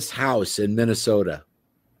oldest house in Minnesota?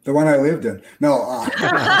 The one I lived in. No.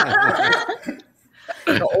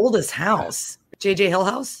 The oldest house. J.J. Hill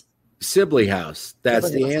House? Sibley House. That's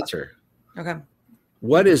the answer. Okay.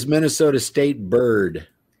 What is Minnesota state bird?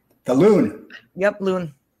 The loon. Yep,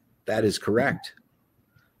 loon. That is correct.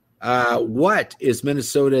 What is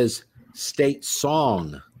Minnesota's state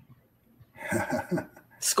song?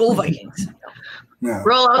 Skull Vikings. No.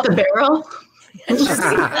 Roll out the barrel.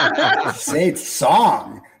 State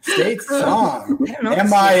song. State song.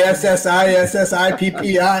 MISSISSIPPI.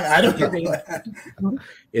 I don't know.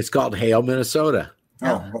 It's called Hail, Minnesota.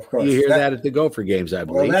 Oh, of course. You hear that at the Gopher games, I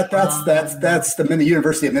believe. Well, that's the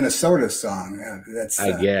University of Minnesota song.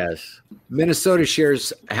 I guess. Minnesota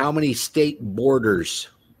shares how many state borders?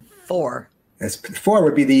 4. 4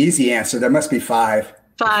 would be the easy answer. There must be 5.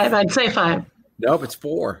 5. I'd say 5. Nope, it's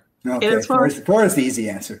 4. Okay, It is 4. 4 is the easy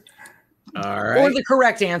answer. All right. Or the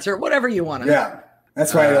correct answer, whatever you want to. Yeah.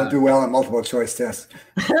 That's why I don't do well on multiple choice tests.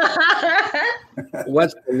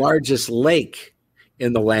 What's the largest lake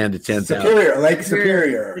in the land of 10,000? Lake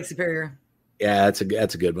Superior. Lake Superior. Yeah, that's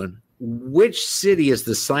a good one. Which city is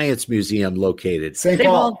the Science Museum located? St.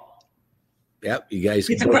 Paul. Yep, you guys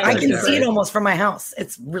I can see it almost from my house.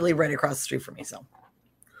 It's really right across the street from me. So,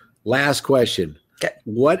 last question. Okay.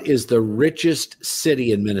 What is the richest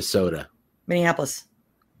city in Minnesota? Minneapolis.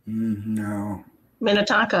 No.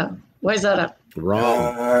 Minnetonka. Where's that up?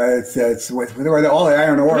 Wrong. It's where all the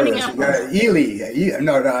iron ore is. Ely.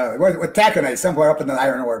 With taconite, somewhere up in the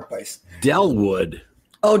iron ore place. Delwood.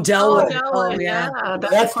 Oh, Delwood. Delwood, Oh, yeah.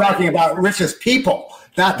 That's talking about richest people.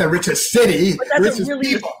 not the richest city, But that's richest a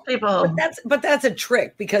really people. But that's a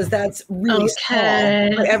trick because that's really Okay.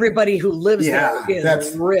 small. But everybody who lives Yeah, there is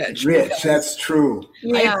that's rich. Rich, because that's true.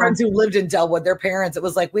 I had Yeah. friends who lived in Delwood. Their parents, it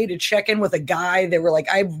was like, we had to check in with a guy. They were like,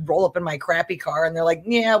 I roll up in my crappy car, and they're like,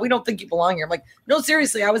 yeah, we don't think you belong here. I'm like, no,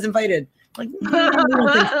 seriously, I was invited. I'm like, we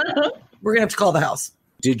don't think so. We're gonna have to call the house.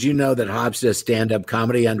 Did you know that Hobbs does stand-up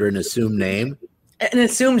comedy under an assumed name? An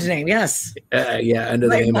assumed name, yes. Yeah, under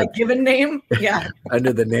the Like name my of given name, yeah,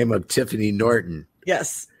 under the name of Tiffany Norton.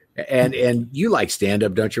 yes. And you like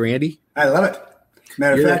stand-up, don't you, Randy? I love it.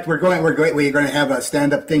 Matter of fact, we're going to have a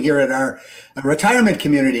stand-up thing here at our retirement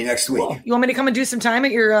community next week. Cool. You want me to come and do some time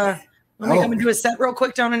at your? Want me to come and do a set real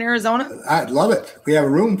quick down in Arizona? I'd love it. We have a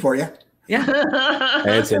room for you. Yeah.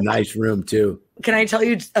 It's a nice room too. Can I tell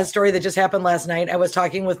you a story that just happened last night? I was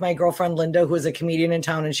talking with my girlfriend, Linda, who is a comedian in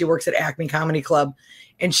town, and she works at Acme Comedy Club.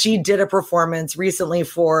 And she did a performance recently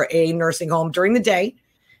for a nursing home during the day.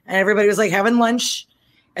 And everybody was like having lunch.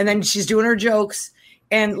 And then she's doing her jokes.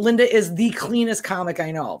 And Linda is the cleanest comic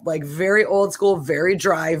I know, like very old school, very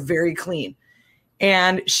dry, very clean.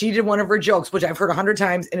 And she did one of her jokes, which I've heard 100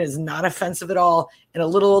 times and is not offensive at all. And a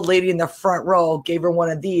little old lady in the front row gave her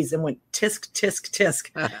one of these and went tisk, tisk,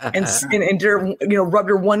 tisk, and rubbed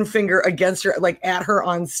her one finger against her, like at her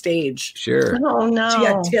on stage. Sure. Oh, no. She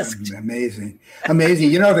got tisked. Amazing.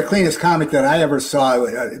 You know, the cleanest comic that I ever saw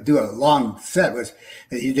do a long set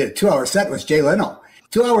he did a 2-hour set was Jay Leno.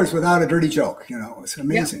 2 hours without a dirty joke. You know, it's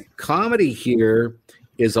amazing. Yeah. Comedy here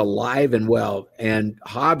is alive and well. And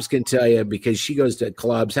Hobbs can tell you, because she goes to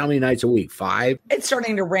clubs how many nights a week? 5? It's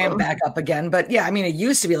starting to ramp back up again. But yeah, I mean, it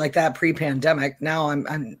used to be like that pre-pandemic. Now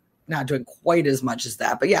I'm not doing quite as much as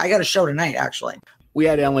that. But yeah, I got a show tonight, actually. We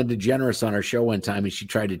had Ellen DeGeneres on our show one time, and she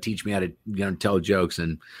tried to teach me how to tell jokes,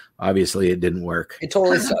 and obviously it didn't work. It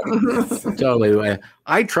totally sucked. Totally.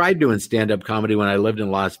 I tried doing stand-up comedy when I lived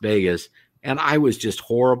in Las Vegas, and I was just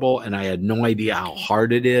horrible, and I had no idea how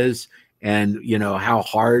hard it is, and how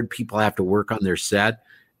hard people have to work on their set.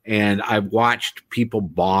 And I've watched people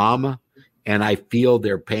bomb, and I feel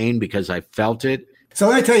their pain because I felt it. So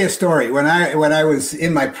let me tell you a story. When I was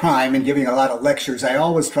in my prime and giving a lot of lectures, I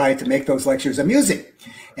always tried to make those lectures amusing.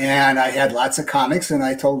 And I had lots of comics, and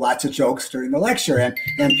I told lots of jokes during the lecture. And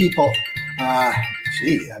people, I've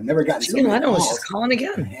never gotten so many calls. She's calling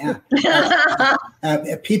again.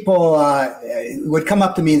 Yeah. People would come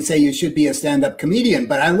up to me and say, you should be a stand-up comedian.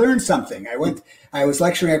 But I learned something. I was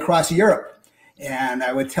lecturing across Europe, and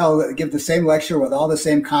I would give the same lecture with all the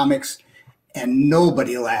same comics, and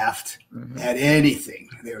nobody laughed at anything.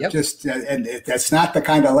 They were just, and that's not the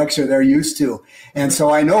kind of lecture they're used to. And so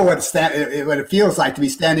I know what it feels like to be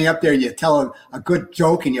standing up there. You tell a good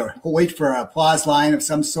joke and you wait for an applause line of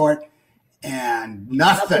some sort, and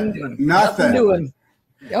nothing. Doing.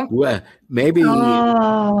 Yep. Well, maybe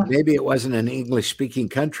it wasn't an English-speaking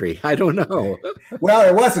country. I don't know. Well,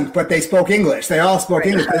 it wasn't, but they spoke English. They all spoke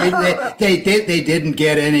English. They didn't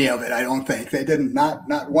get any of it. I don't think they didn't.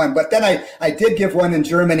 Not one. But then I did give one in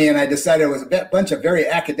Germany, and I decided it was a bunch of very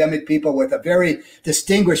academic people with a very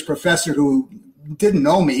distinguished professor who didn't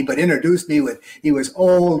know me but introduced me with. He was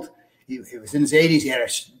old. He was in his 80s. He had a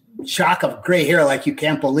shock of gray hair like you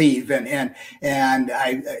can't believe, and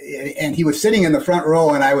he was sitting in the front row,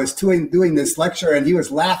 and I was doing this lecture, and he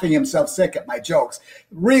was laughing himself sick at my jokes,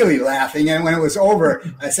 really laughing. And when it was over,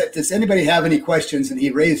 I said, does anybody have any questions? And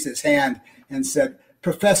he raised his hand and said,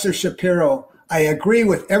 Professor Shapiro, I agree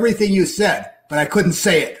with everything you said, but I couldn't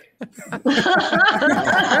say it.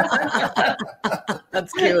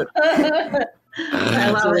 That's cute.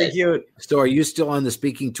 That's really cute. So are you still on the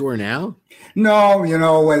speaking tour now? No,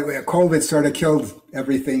 COVID sort of killed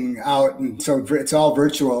everything out, and so it's all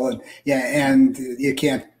virtual, and you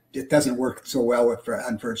can't. It doesn't work so well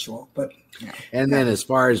on virtual. But and then as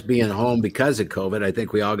far as being home because of COVID, I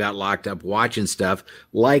think we all got locked up watching stuff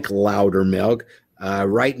like Louder Milk.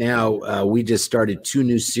 Right now, we just started 2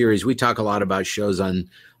 new series. We talk a lot about shows on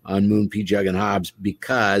Moon, Pjugg, and Hobbs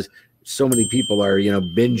because so many people are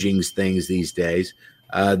binging things these days.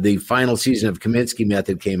 The final season of Kaminsky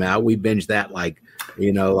Method came out. We binged that like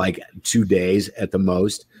 2 days at the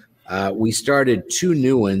most. We started 2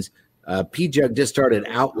 new ones. Pjugg just started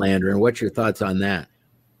Outlander, and what's your thoughts on that?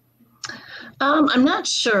 I'm not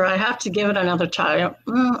sure. I have to give it another try. It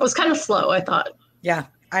was kind of slow, I thought. Yeah,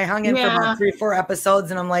 I hung in for about 3-4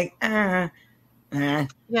 episodes, and I'm like, Yeah.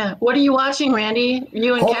 What are you watching, Randy?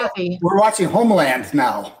 You and Kathy? We're watching Homeland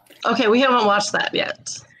now. Okay, we haven't watched that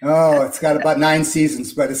yet. Oh, it's got about 9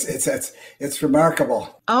 seasons, but it's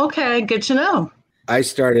remarkable. Okay, good to know. I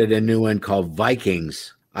started a new one called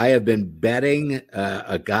Vikings. I have been betting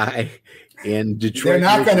a guy in Detroit. They're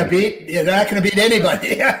not going to beat. They're not going to beat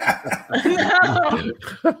anybody.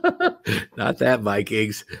 Not that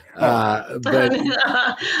Vikings. But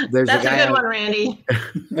there's That's a guy. A good one, Randy.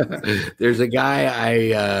 There's a guy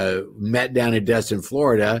I met down in Destin,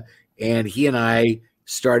 Florida, and he and I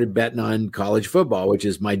started betting on college football, which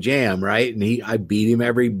is my jam, right? And I beat him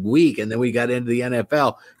every week, and then we got into the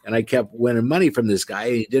NFL, and I kept winning money from this guy,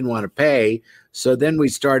 and he didn't want to pay. So then we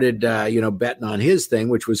started, betting on his thing,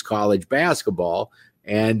 which was college basketball,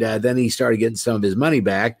 and then he started getting some of his money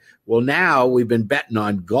back. Well, now we've been betting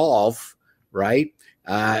on golf, right?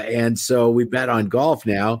 And so we bet on golf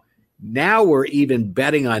now. Now we're even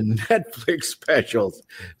betting on Netflix specials.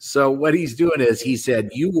 So what he's doing is he said,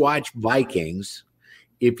 you watch Vikings.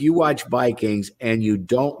 If you watch Vikings and you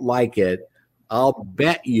don't like it, I'll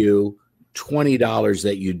bet you $20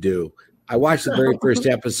 that you do. I watched the very first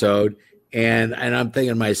episode, and I'm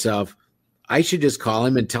thinking to myself, I should just call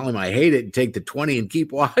him and tell him I hate it and take the 20 and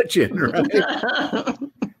keep watching, right?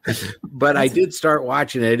 But I did start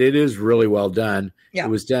watching it. It is really well done. Yeah. It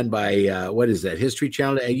was done by, what is that, History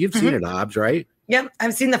Channel? You've seen it, Hobbs, right? Yeah,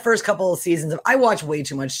 I've seen the first couple of seasons. I watch way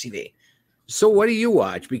too much TV. So what do you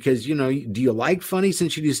watch? Because, do you like funny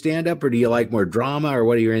since you do stand-up, or do you like more drama, or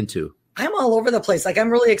what are you into? I'm all over the place. Like, I'm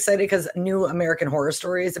really excited because new American Horror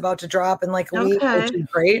Story is about to drop in like a week, which is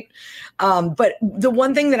great. But the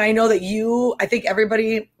one thing that I know that I think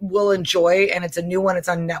everybody will enjoy, and it's a new one, it's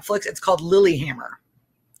on Netflix. It's called Lilyhammer.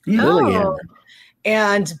 Lilyhammer.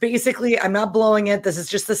 And basically, I'm not blowing it. This is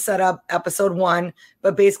just the setup, episode 1.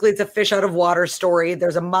 But basically, it's a fish out of water story.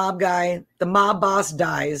 There's a mob guy. The mob boss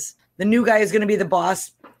dies. The new guy is going to be the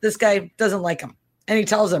boss. This guy doesn't like him. And he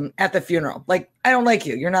tells him at the funeral, like, I don't like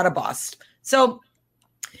you. You're not a boss. So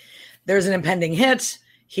there's an impending hit.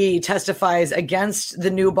 He testifies against the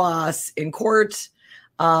new boss in court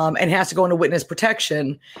and has to go into witness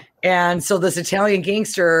protection. And so this Italian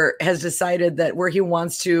gangster has decided that where he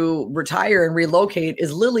wants to retire and relocate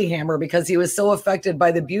is Lilyhammer, because he was so affected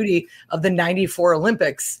by the beauty of the 94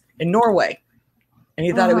 Olympics in Norway. And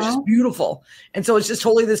he thought it was just beautiful. And so it's just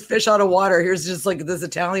totally this fish out of water. Here's just like this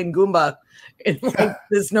Italian Goomba in like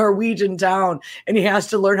this Norwegian town. And he has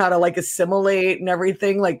to learn how to like assimilate and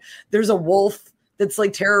everything. Like there's a wolf that's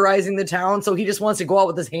like terrorizing the town. So he just wants to go out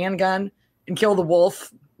with his handgun and kill the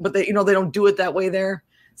wolf. But they don't do it that way there.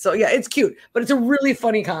 So yeah, it's cute, but it's a really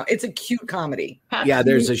funny it's a cute comedy. Yeah,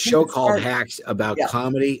 there's a show called Hacks about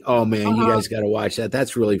comedy. Oh man, you guys got to watch that.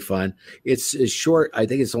 That's really fun. It's short. I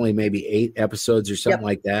think it's only maybe 8 episodes or something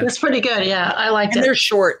like that. It's pretty good. Yeah, I liked it. They're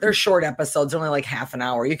short. They're short episodes, only like half an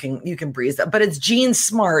hour. You can breeze that. But it's Jean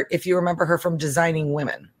Smart, if you remember her from Designing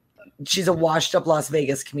Women. She's a washed up Las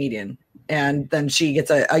Vegas comedian, and then she gets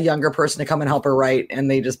a younger person to come and help her write, and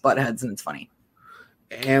they just butt heads, and it's funny.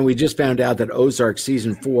 And we just found out that Ozark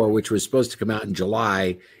season 4, which was supposed to come out in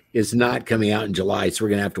July, is not coming out in July. So we're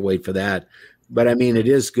going to have to wait for that. But I mean, it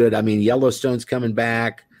is good. I mean, Yellowstone's coming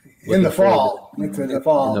back in the fall. It's in the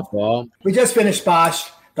fall. In the fall. We just finished Bosch,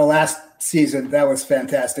 the last season. That was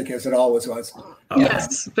fantastic, as it always was.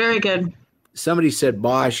 Yes, very good. Somebody said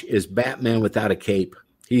Bosch is Batman without a cape.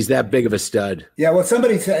 He's that big of a stud. Yeah, well,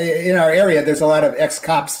 somebody said in our area, there's a lot of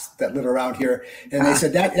ex-cops that live around here, and they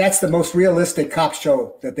said that's the most realistic cop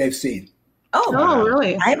show that they've seen. Oh, wow.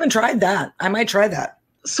 Really? I haven't tried that. I might try that.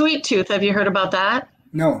 Sweet Tooth, have you heard about that?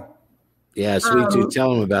 No. Yeah, Sweet Tooth.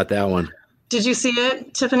 Tell them about that one. Did you see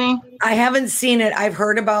it, Tiffany? I haven't seen it. I've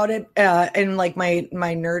heard about it in like my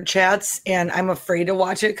nerd chats, and I'm afraid to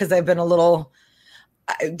watch it because I've been a little.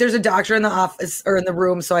 There's a doctor in the office or in the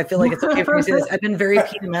room, so I feel like it's okay for me to say this. I've been very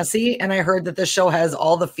PMSy, and I heard that the show has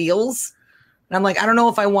all the feels. And I'm like, I don't know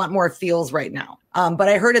if I want more feels right now. But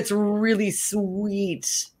I heard it's really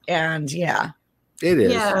sweet. And yeah. It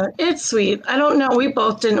is. Yeah, it's sweet. I don't know. We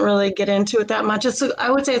both didn't really get into it that much.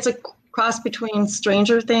 I would say it's a cross between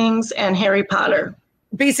Stranger Things and Harry Potter.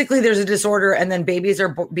 Basically, there's a disorder, and then babies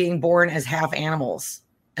are being born as half animals,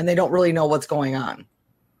 and they don't really know what's going on.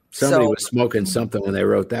 Somebody was smoking something when they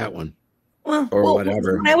wrote that one. Or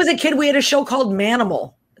whatever. When I was a kid, we had a show called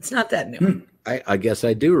Manimal. It's not that new. I guess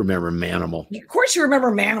I do remember Manimal. Of course you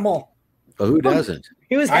remember Manimal. But who doesn't?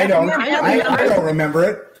 I don't remember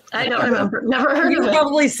it. I don't remember. Never heard of it.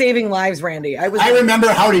 Probably Saving Lives, Randy. I remember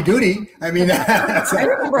Howdy Doody. I mean, I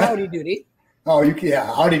remember Howdy Doody. Oh,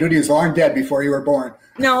 Howdy Doody was long dead before you were born.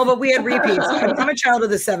 No, but we had repeats. I'm a child of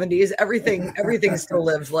the 70s. Everything still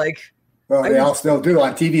lives like. Well, they all still do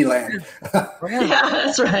on TV land. Yeah,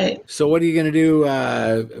 that's right. So what are you going to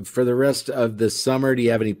do for the rest of the summer? Do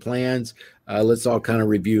you have any plans? Let's all kind of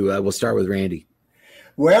review. We'll start with Randy.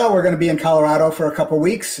 Well, we're going to be in Colorado for a couple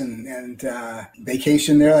weeks and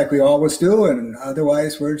vacation there like we always do. And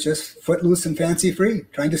otherwise, we're just footloose and fancy free,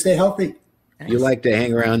 trying to stay healthy. You like to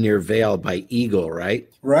hang around near Vail by Eagle, right?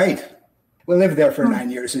 Right. We lived there for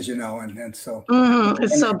 9 years, as you know. And so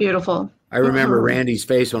it's so beautiful. I remember Randy's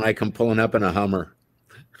face when I come pulling up in a Hummer.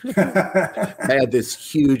 I had this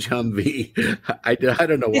huge Humvee. I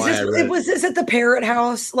don't know why. Was this at the Parrot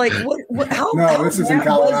House? Like, how? No, this is in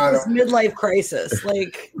Colorado. Was this midlife crisis?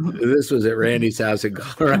 Like, this was at Randy's house in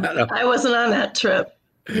Colorado. I wasn't on that trip.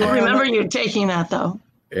 I remember you taking that though.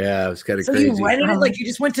 Yeah, it was kind of so crazy. You rented it, like you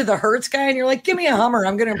just went to the Hertz guy and you're like, give me a Hummer.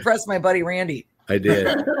 I'm going to impress my buddy Randy. I did.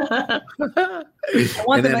 I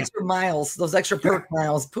want them extra miles, those extra perk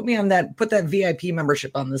miles. Put me on that. Put that VIP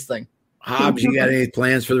membership on this thing. Hobbs, you got any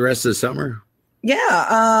plans for the rest of the summer?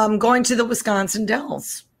 Yeah, going to the Wisconsin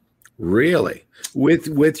Dells. Really?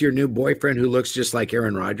 With your new boyfriend who looks just like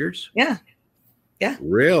Aaron Rodgers? Yeah.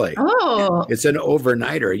 Really? Oh. It's an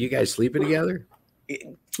overnighter. Are you guys sleeping together?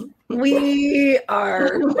 We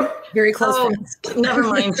are very close friends. Never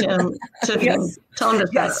mind him. Yes. Tell him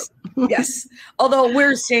to Yes. Although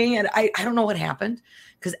we're staying at, I don't know what happened.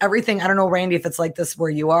 Because everything, I don't know, Randy, if it's like this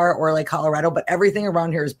where you are or like Colorado, but everything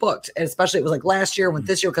around here is booked. And especially it was like last year with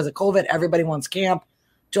this year because of COVID, everybody wants camp,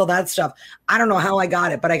 all that stuff. I don't know how I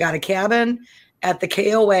got it, but I got a cabin at the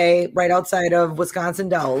KOA right outside of Wisconsin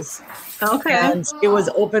Dells. Okay. And it was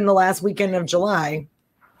open the last weekend of July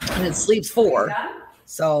and it sleeps 4.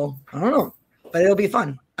 So I don't know, but it'll be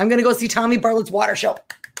fun. I'm going to go see Tommy Bartlett's water show.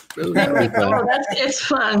 It's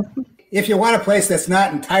fun. If you want a place that's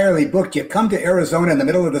not entirely booked, you come to Arizona in the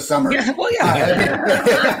middle of the summer. Yeah, well,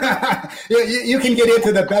 yeah. you can get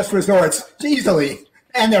into the best resorts easily,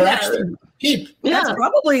 and they're actually cheap. Yeah.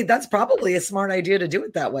 That's probably a smart idea to do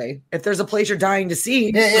it that way. If there's a place you're dying to see.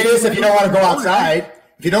 It is if you don't want to go outside.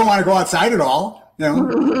 If you don't want to go outside at all,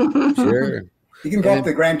 Sure. You can go up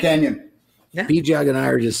the Grand Canyon. Yeah. Pjugg and I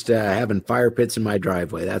are just having fire pits in my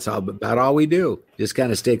driveway. That's about all we do. Just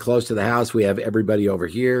kind of stay close to the house. We have everybody over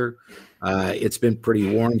here. It's been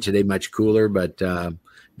pretty warm today, much cooler, but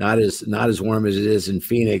not as warm as it is in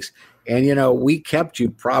Phoenix. And we kept you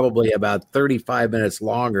probably about 35 minutes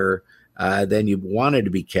longer than you wanted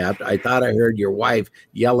to be kept. I thought I heard your wife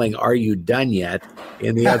yelling, "Are you done yet?"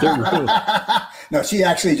 in the other room. No, she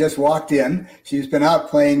actually just walked in. She's been out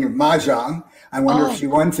playing mahjong. I wonder if she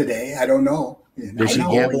won today. I don't know. Does she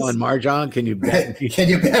gamble on mahjong? Can you bet? Can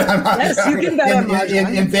you bet on mahjong? Yes, you can bet on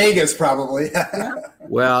mahjong. In Vegas, probably.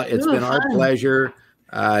 Well, it's been our pleasure.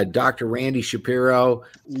 Dr. Randy Shapiro,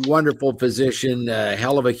 wonderful physician,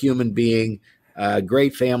 hell of a human being,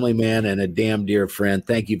 great family man, and a damn dear friend.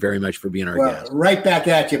 Thank you very much for being our guest. Right back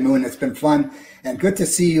at you, Moon. It's been fun and good to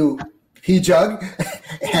see you, Pjugg,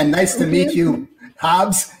 and nice to meet you,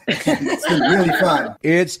 Hobbs. It's been really fun.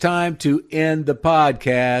 It's time to end the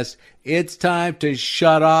podcast. It's time to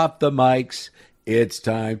shut off the mics. It's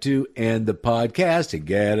time to end the podcast and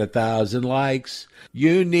get 1,000 likes.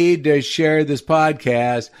 You need to share this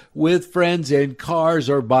podcast with friends in cars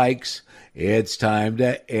or bikes. It's time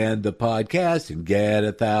to end the podcast and get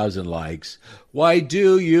 1,000 likes. Why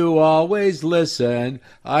do you always listen?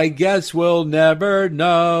 I guess we'll never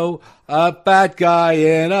know. A fat guy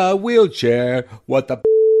in a wheelchair. What the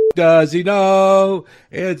does he know?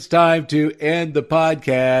 It's time to end the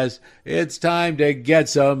podcast. It's time to get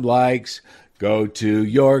some likes. Go to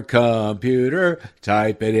your computer,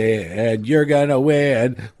 type it in, you're gonna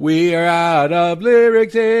win. We are out of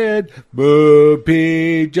lyrics in Moon,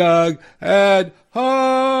 Pjugg, and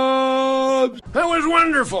Hobbs. That was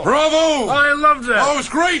wonderful. Bravo! I loved that. Oh, it was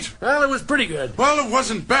great. Well, it was pretty good. Well, it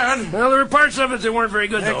wasn't bad. Well, there were parts of it that weren't very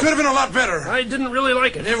good, though. It could have been a lot better. I didn't really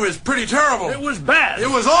like it. It was pretty terrible. It was bad. It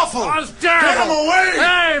was awful. It was terrible. Get him away!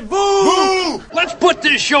 Hey, boo! Boo! Let's put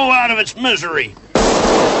this show out of its misery.